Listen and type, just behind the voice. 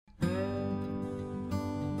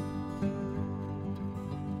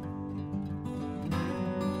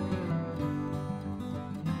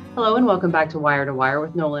Hello and welcome back to Wire to Wire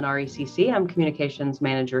with Nolan RECC. I'm Communications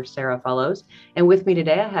Manager Sarah Fellows. And with me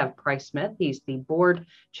today, I have Price Smith. He's the board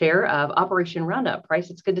chair of Operation Roundup. Price,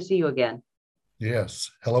 it's good to see you again.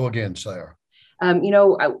 Yes. Hello again, Sarah.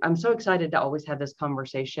 I'm so excited to always have this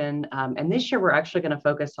conversation. And this year, we're actually going to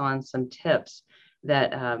focus on some tips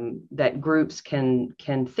that groups can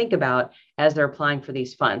think about as they're applying for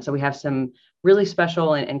these funds. So we have some really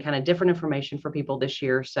special and kind of different information for people this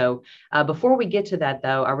year. So before we get to that,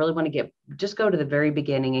 though, I really want to just go to the very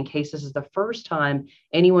beginning in case this is the first time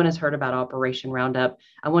anyone has heard about Operation Roundup.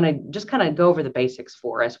 I want to just kind of go over the basics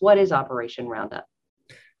for us. What is Operation Roundup?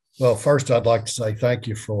 Well, first, I'd like to say thank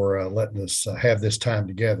you for letting us have this time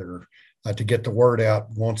together to get the word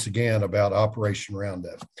out once again about Operation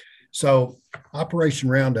Roundup. So, Operation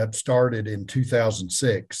Roundup started in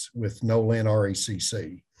 2006 with Nolan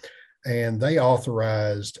RECC, and they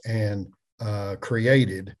authorized and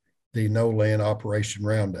created the Nolan Operation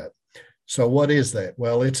Roundup. So, what is that?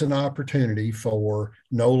 Well, it's an opportunity for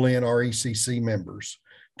Nolan RECC members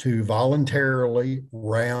to voluntarily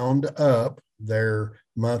round up their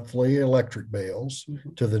monthly electric bills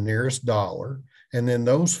to the nearest dollar. And then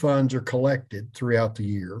those funds are collected throughout the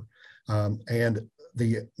year. And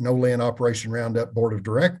the Nolan Operation Roundup Board of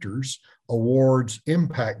Directors awards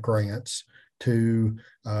impact grants to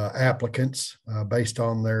applicants based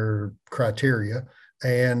on their criteria.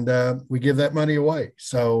 And we give that money away.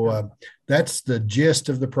 So that's the gist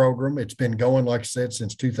of the program. It's been going, like I said,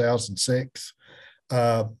 since 2006.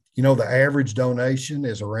 The average donation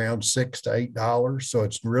is around $6 to $8, so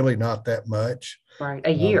it's really not that much. Right.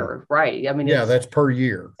 A year. Right. I mean, Yeah, that's per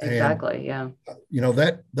year. Exactly. And,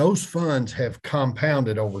 that those funds have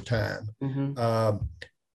compounded over time. Mm-hmm.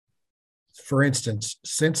 For instance,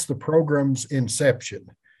 since the program's inception,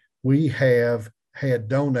 we have had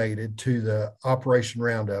donated to the Operation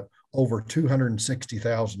Roundup over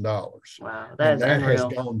 $260,000. Wow, and that unreal.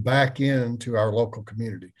 has gone back into our local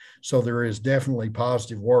community. So there is definitely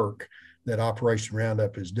positive work that Operation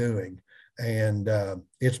Roundup is doing, and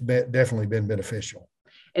definitely been beneficial.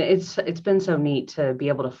 It's been so neat to be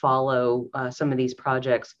able to follow some of these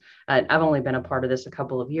projects. I've only been a part of this a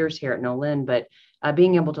couple of years here at Nolan, but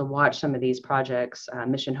being able to watch some of these projects,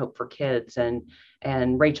 Mission Hope for Kids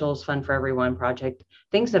and Rachel's Fun for Everyone project,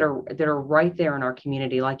 things that are right there in our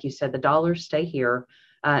community. Like you said, the dollars stay here.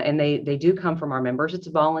 And they do come from our members. It's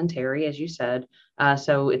voluntary, as you said.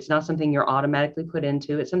 So it's not something you're automatically put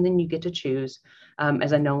into. It's something you get to choose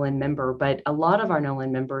as a Nolan member. But a lot of our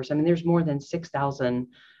Nolan members, I mean, there's more than 6,000,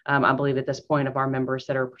 I believe at this point, of our members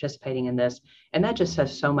that are participating in this. And that just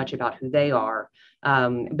says so much about who they are.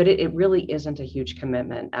 But it really isn't a huge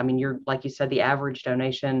commitment. I mean, like you said, the average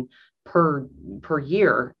donation per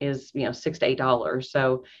year is $6 to $8,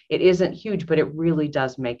 so it isn't huge, but it really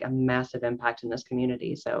does make a massive impact in this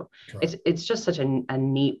community. So Right. it's just such a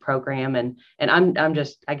neat program, and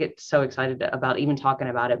I get so excited about even talking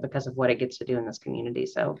about it because of what it gets to do in this community.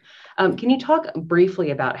 So can you talk briefly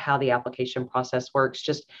about how the application process works?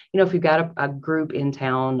 Just if you've got a group in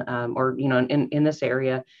town, or in this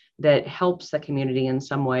area that helps the community in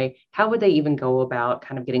some way, how would they even go about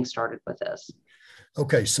kind of getting started with this?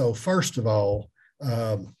 Okay, so first of all,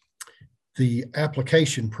 the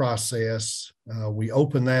application process, we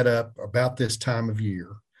open that up about this time of year,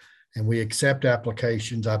 and we accept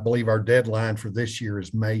applications. I believe our deadline for this year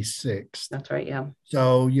is May 6th. That's right, yeah.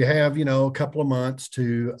 So you have, a couple of months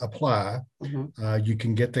to apply. Mm-hmm. You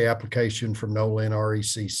can get the application from Nolan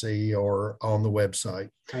RECC or on the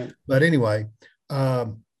website. Right. But anyway,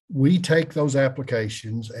 we take those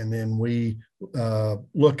applications and then we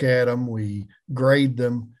look at them, we grade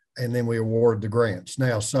them, and then we award the grants.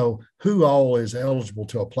 Now, so who all is eligible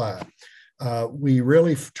to apply? We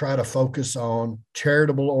really try to focus on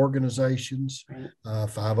charitable organizations, Right.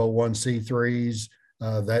 501c3s,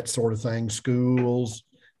 that sort of thing, schools,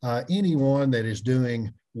 anyone that is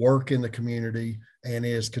doing work in the community and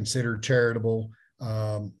is considered charitable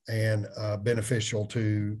and beneficial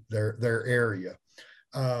to their area.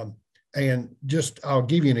 And I'll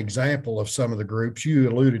give you an example of some of the groups. You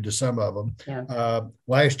alluded to some of them. Yeah.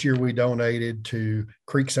 Last year, we donated to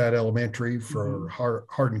Creekside Elementary for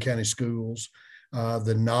Hardin County Schools,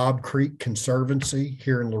 the Knob Creek Conservancy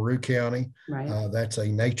here in LaRue County. Right. That's a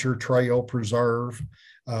nature trail preserve.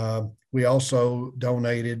 We also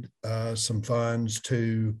donated some funds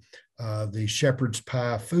to the Shepherd's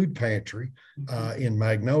Pie Food Pantry in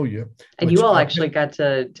Magnolia. And you all actually got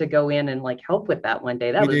to go in and help with that one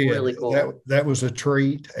day. That was really cool. That was a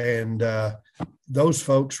treat. And those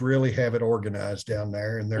folks really have it organized down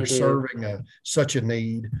there, and they're serving such a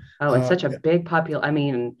need. Oh, and such a big I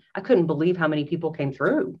mean, I couldn't believe how many people came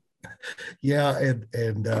through. Yeah,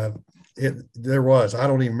 and there was. I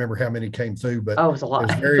don't even remember how many came through, but Oh, it was a it lot.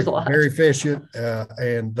 was It was very a lot. very efficient,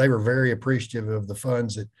 and they were very appreciative of the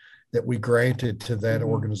funds that we granted to that Mhm.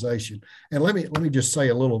 organization. And let me just say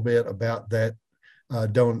a little bit about that.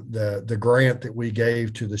 Don't the grant that we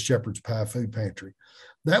gave to the Shepherd's Pie Food Pantry.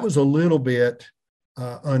 That was a little bit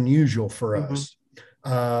unusual for Mhm. us.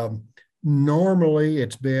 Um, Normally,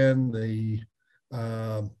 it's been the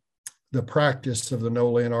practice of the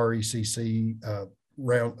Nolan RECC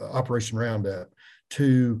Operation Roundup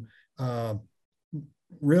to uh,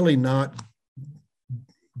 really not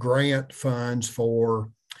grant funds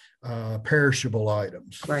for perishable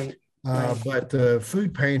items. Right. Right. But the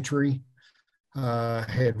food pantry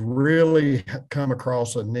had really come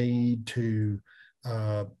across a need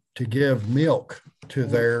uh, to give milk to Yeah.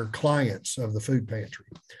 their clients of the food pantry.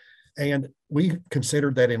 And we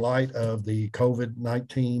considered that in light of the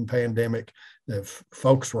COVID-19 pandemic, that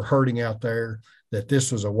folks were hurting out there, that this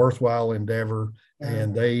was a worthwhile endeavor. Yeah.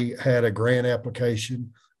 And they had a grant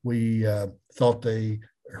application. We thought they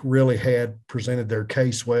really had presented their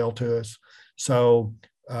case well to us. So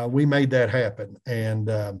we made that happen. And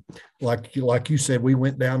like you said, we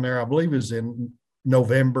went down there, I believe it was in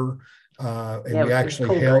November, and Yeah. we It was actually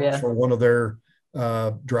colder. helped Yeah. for one of their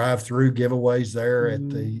drive-through giveaways there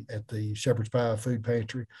Mhm. at the Shepherd's Pie Food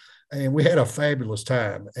Pantry, and we had a fabulous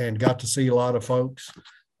time and got to see a lot of folks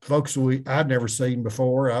I'd never seen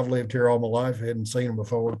before. I've lived here all my life, hadn't seen them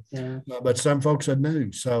before, Yeah. but some folks I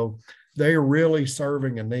knew. So they are really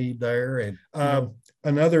serving a need there. And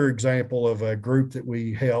another example of a group that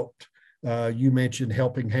we helped, you mentioned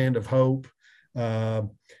Helping Hand of Hope, uh,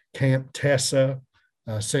 Camp Tessa,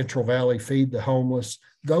 Central Valley Feed the Homeless.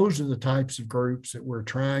 Those are the types of groups that we're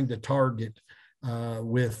trying to target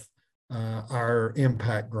with our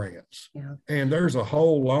impact grants. Yeah. And there's a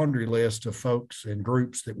whole laundry list of folks and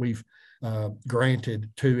groups that we've granted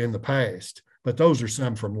to in the past, but those are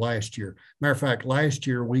some from last year. Matter of fact, last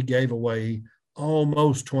year we gave away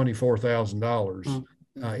almost $24,000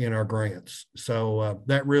 Mm. in our grants. So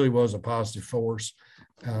that really was a positive force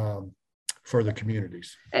for the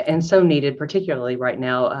communities. And so needed, particularly right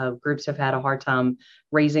now. Groups have had a hard time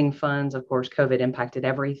raising funds. Of course, COVID impacted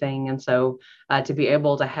everything, and so to be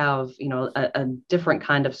able to have a different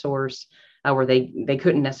kind of source where they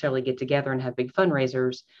couldn't necessarily get together and have big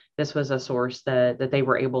fundraisers, this was a source that they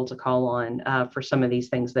were able to call on for some of these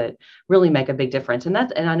things that really make a big difference. And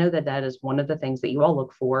I know that is one of the things that you all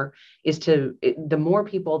look for is the more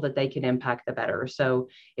people that they can impact, the better. So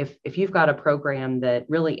if you've got a program that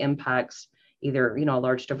really impacts either a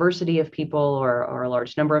large diversity of people or a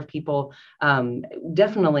large number of people,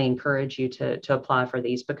 definitely encourage you to apply for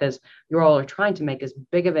these, because you all are trying to make as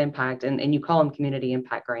big of impact, and you call them community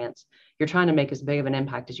impact grants. You're trying to make as big of an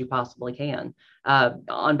impact as you possibly can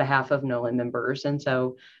on behalf of NOLA members. And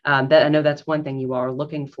so that I know that's one thing you are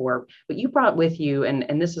looking for. But you brought with you,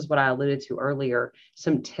 and this is what I alluded to earlier,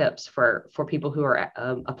 some tips for people who are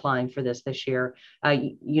applying for this year.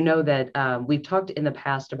 You know that we've talked in the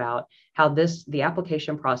past about how the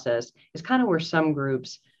application process is kind of where some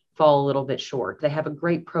groups fall a little bit short. They have a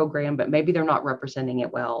great program, but maybe they're not representing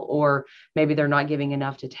it well, or maybe they're not giving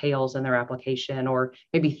enough details in their application, or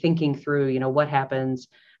maybe thinking through, what happens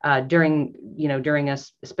during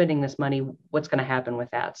us spending this money, what's going to happen with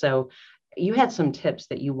that. So you had some tips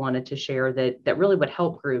that you wanted to share that really would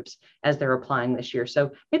help groups as they're applying this year.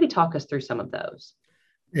 So maybe talk us through some of those.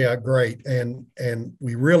 Yeah, great. And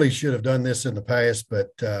we really should have done this in the past, but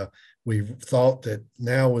we thought that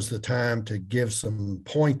now was the time to give some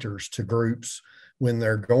pointers to groups when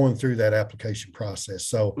they're going through that application process.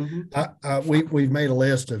 So Mm-hmm. we've made a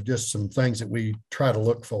list of just some things that we try to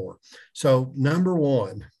look for. So number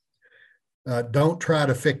one, don't try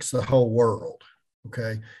to fix the whole world.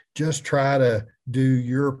 Okay. Just try to do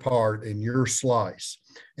your part in your slice.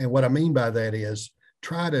 And what I mean by that is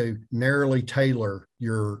try to narrowly tailor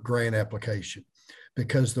your grant application,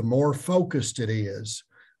 because the more focused it is,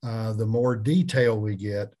 the more detail we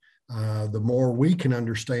get, the more we can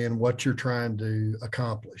understand what you're trying to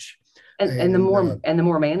accomplish. And And the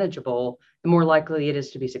more manageable, the more likely it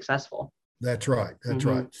is to be successful. that's right. That's Mm-hmm.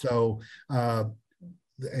 right. So,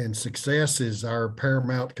 and success is our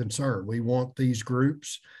paramount concern. We want these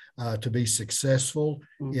groups to be successful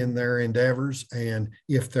Mm-hmm. in their endeavors. And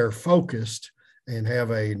if they're focused and have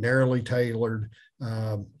a narrowly tailored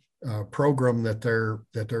program that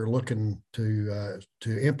they're looking to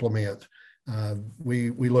implement,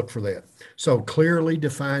 we look for that. So clearly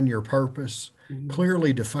define your purpose, Mm-hmm.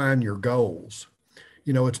 clearly define your goals.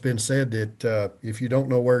 It's been said that if you don't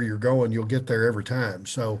know where you're going, you'll get there every time.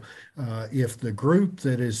 So if the group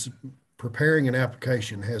that is preparing an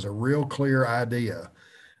application has a real clear idea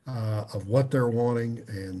of what they're wanting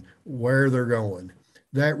and where they're going,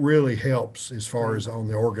 that really helps as far as on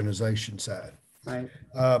the organization side. Right.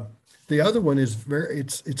 The other one is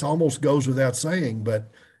it's almost goes without saying,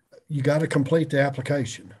 but you got to complete the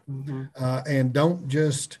application, and don't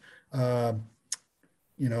just, kind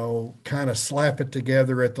of slap it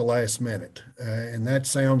together at the last minute. And that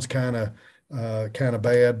sounds kind of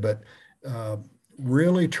bad, but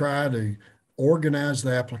really try to organize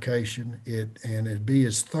the application and it be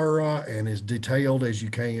as thorough and as detailed as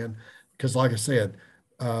you can. Because like I said,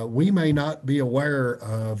 we may not be aware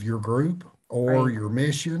of your group or your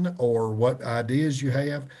mission or what ideas you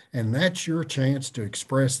have, and that's your chance to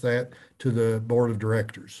express that to the board of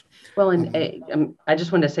directors. Well, and I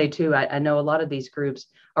just want to say too, I know a lot of these groups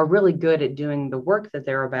are really good at doing the work that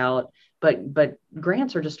they're about, but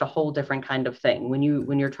grants are just a whole different kind of thing when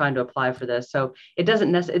you're trying to apply for this. So it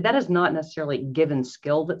doesn't that is not necessarily a given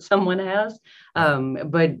skill that someone has,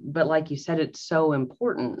 but like you said, it's so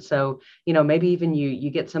important. So maybe even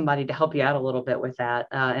you get somebody to help you out a little bit with that.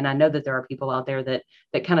 And I know that there are people out there that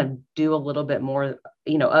kind of do a little bit more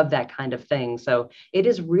of that kind of thing. So it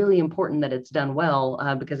is really important that it's done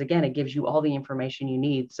well, because again, it gives you all the information you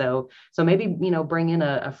need. So maybe bring in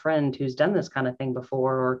a friend who's done this kind of thing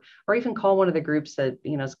before, or even call one of the groups that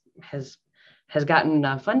has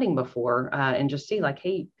gotten funding before, and just see like,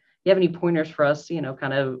 hey, you have any pointers for us?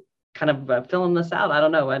 Kind of filling this out. I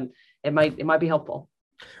don't know, and it might be helpful.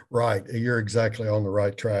 Right, you're exactly on the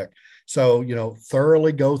right track. So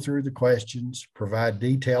thoroughly go through the questions, provide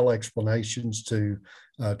detailed explanations to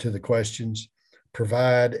the questions,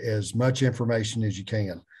 provide as much information as you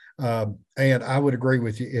can. And I would agree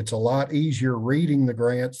with you. It's a lot easier reading the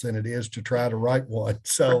grants than it is to try to write one.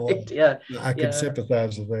 So I can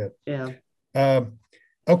sympathize with that. Yeah.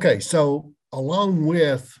 Okay. So along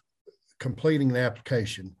with completing the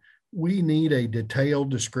application, we need a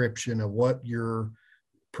detailed description of what your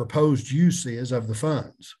proposed use is of the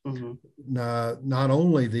funds. Not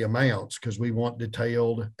only the amounts, because we want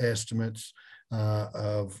detailed estimates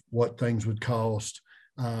of what things would cost,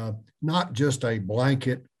 not just a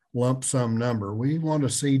blanket lump sum number. We want to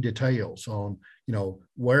see details on,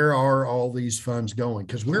 where are all these funds going?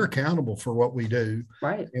 Because we're accountable for what we do.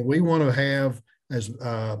 Right. And we want to have as,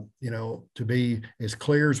 to be as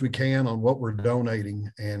clear as we can on what we're donating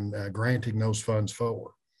and granting those funds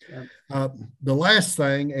for. The last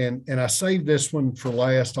thing, and I saved this one for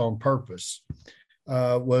last on purpose,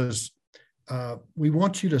 was we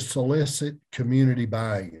want you to solicit community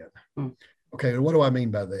buy-in. Okay, what do I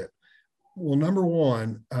mean by that? Well, number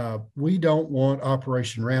one, we don't want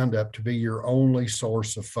Operation Roundup to be your only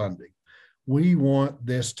source of funding. We want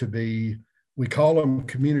this to be, we call them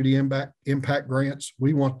community impact grants.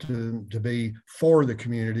 We want to be for the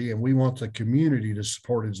community, and we want the community to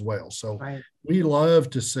support as well. So we love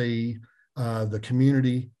to see the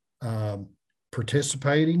community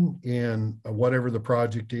participating in whatever the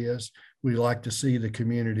project is. We like to see the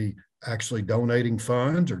community actually donating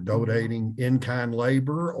funds or donating in-kind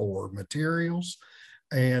labor or materials.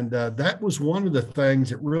 And that was one of the things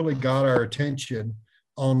that really got our attention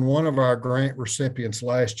on one of our grant recipients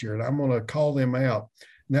last year. And I'm going to call them out.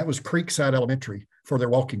 And that was Creekside Elementary for their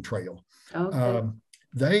walking trail. Okay.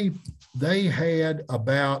 They had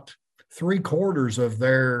about 3/4 of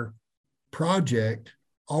their project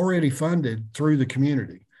already funded through the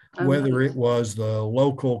community, whether it was the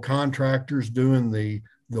local contractors doing the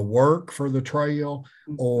work for the trail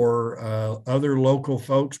or other local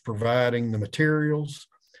folks providing the materials.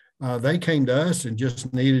 They came to us and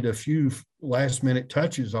just needed a few last minute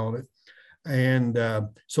touches on it. And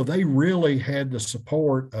so they really had the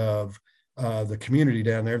support of the community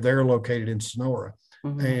down there. They're located in Sonora.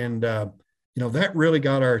 And, that really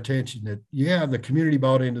got our attention that, the community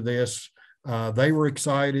bought into this. They were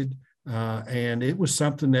excited. And it was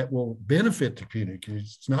something that will benefit the community.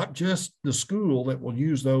 It's not just the school that will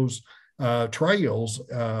use those trails.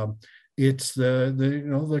 It's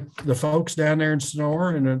the folks down there in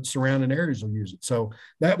Sonora and the surrounding areas will use it. So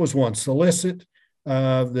that was one. Solicit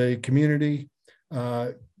the community,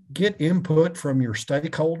 get input from your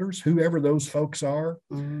stakeholders, whoever those folks are,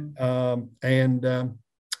 and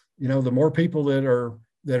the more people that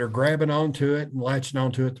are grabbing onto it and latching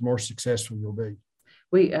onto it, the more successful you'll be.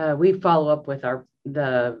 We follow up with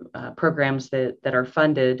the programs that are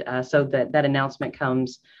funded, so that announcement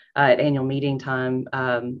comes at annual meeting time.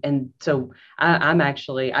 And so I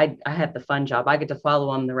have the fun job. I get to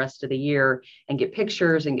follow them the rest of the year and get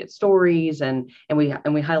pictures and get stories, and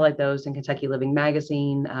we highlight those in Kentucky Living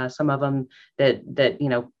Magazine. Some of them that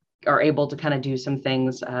are able to kind of do some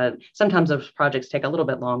things. Sometimes those projects take a little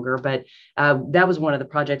bit longer, but that was one of the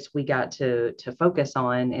projects we got to focus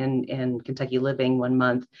on in Kentucky Living 1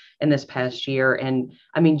 month in this past year. And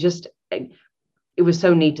I mean, just it was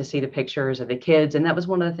so neat to see the pictures of the kids. And that was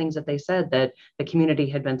one of the things that they said, that the community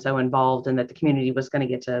had been so involved and that the community was going to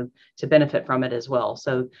get to benefit from it as well.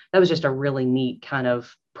 So that was just a really neat kind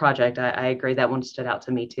of project. I agree. That one stood out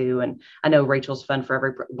to me too. And I know Rachel's Fund for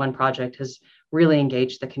Everyone project has really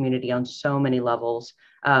engaged the community on so many levels.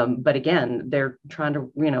 But again, they're trying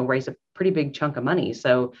to, raise a pretty big chunk of money.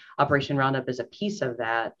 So Operation Roundup is a piece of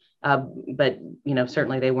that. But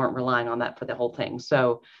certainly they weren't relying on that for the whole thing.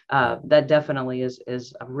 So that definitely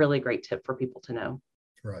is a really great tip for people to know.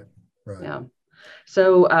 Right. Yeah.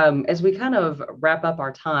 So as we kind of wrap up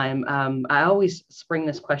our time, I always spring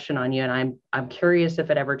this question on you, and I'm curious if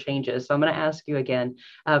it ever changes. So I'm going to ask you again.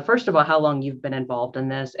 First of all, how long you've been involved in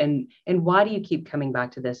this, and why do you keep coming back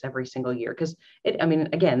to this every single year? Because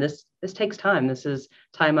again, this takes time. This is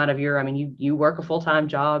time out of you work a full-time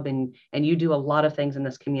job, and you do a lot of things in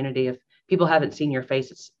this community. If people haven't seen your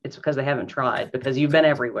face, it's because they haven't tried, because you've been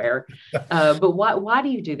everywhere. But why do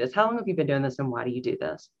you do this? How long have you been doing this, and why do you do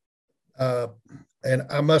this? And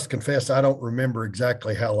I must confess, I don't remember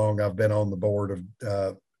exactly how long I've been on the board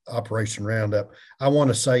of Operation Roundup. I want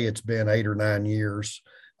to say it's been 8 or 9 years.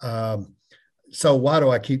 So why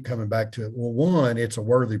do I keep coming back to it? Well, one, it's a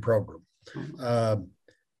worthy program. The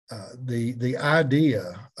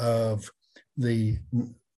idea of the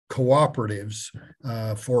cooperatives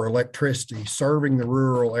for electricity serving the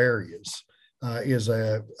rural areas is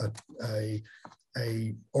a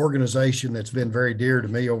organization that's been very dear to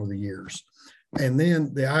me over the years. And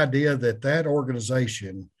then the idea that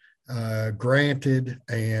organization granted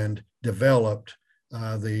and developed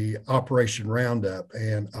the Operation Roundup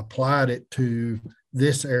and applied it to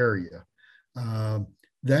this area,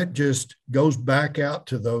 that just goes back out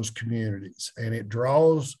to those communities, and it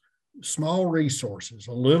draws small resources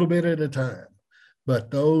a little bit at a time,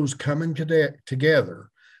 but those coming together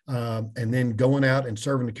and then going out and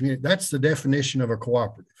serving the community. That's the definition of a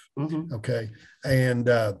cooperative. Mm-hmm. Okay. And,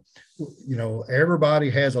 everybody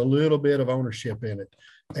has a little bit of ownership in it.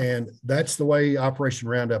 And that's the way Operation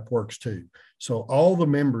Roundup works too. So all the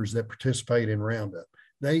members that participate in Roundup,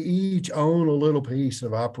 they each own a little piece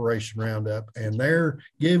of Operation Roundup, and they're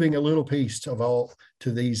giving a little piece of all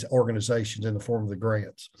to these organizations in the form of the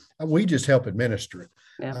grants. We just help administer it.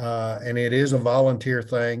 Yeah. And it is a volunteer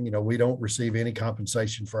thing. We don't receive any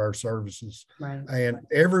compensation for our services. Right. And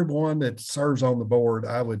everyone that serves on the board,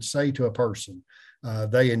 I would say to a person,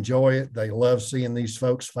 they enjoy it. They love seeing these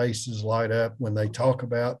folks' faces light up when they talk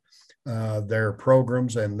about their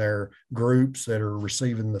programs and their groups that are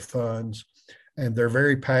receiving the funds. And they're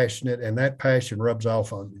very passionate, and that passion rubs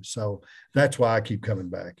off on you. So that's why I keep coming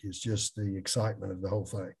back. It's just the excitement of the whole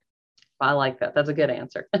thing. I like that. That's a good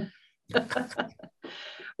answer.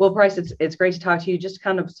 Well, Bryce, it's great to talk to you. Just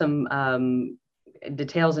kind of some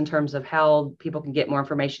details in terms of how people can get more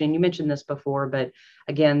information. And you mentioned this before, but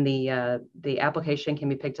again, the application can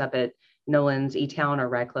be picked up at Nolan's eTown or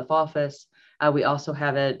Radcliffe office. We also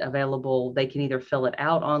have it available. They can either fill it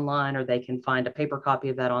out online, or they can find a paper copy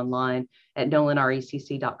of that online at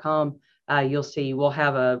nolanrecc.com. You'll see we'll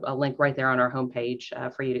have a link right there on our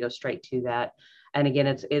homepage for you to go straight to that. And again,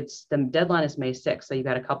 it's the deadline is May 6th. So you've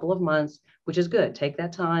got a couple of months, which is good. Take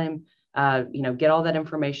that time, get all that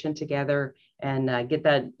information together, and get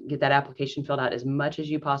that application filled out as much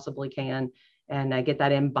as you possibly can, and get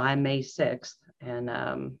that in by May 6th.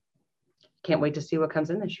 And can't wait to see what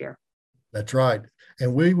comes in this year. That's right.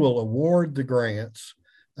 And we will award the grants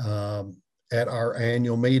at our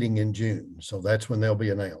annual meeting in June. So that's when they'll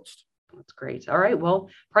be announced. That's great. All right. Well,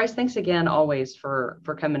 Bryce, thanks again always for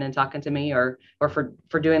coming and talking to me, or for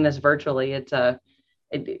doing this virtually.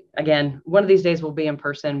 Again, one of these days we'll be in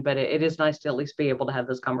person, but it is nice to at least be able to have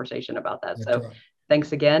this conversation about that. That's so right.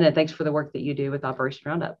 Thanks again. And thanks for the work that you do with Operation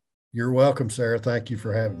Roundup. You're welcome, Sarah. Thank you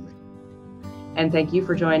for having me. And thank you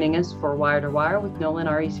for joining us for Wire to Wire with Nolan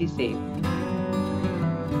RECC.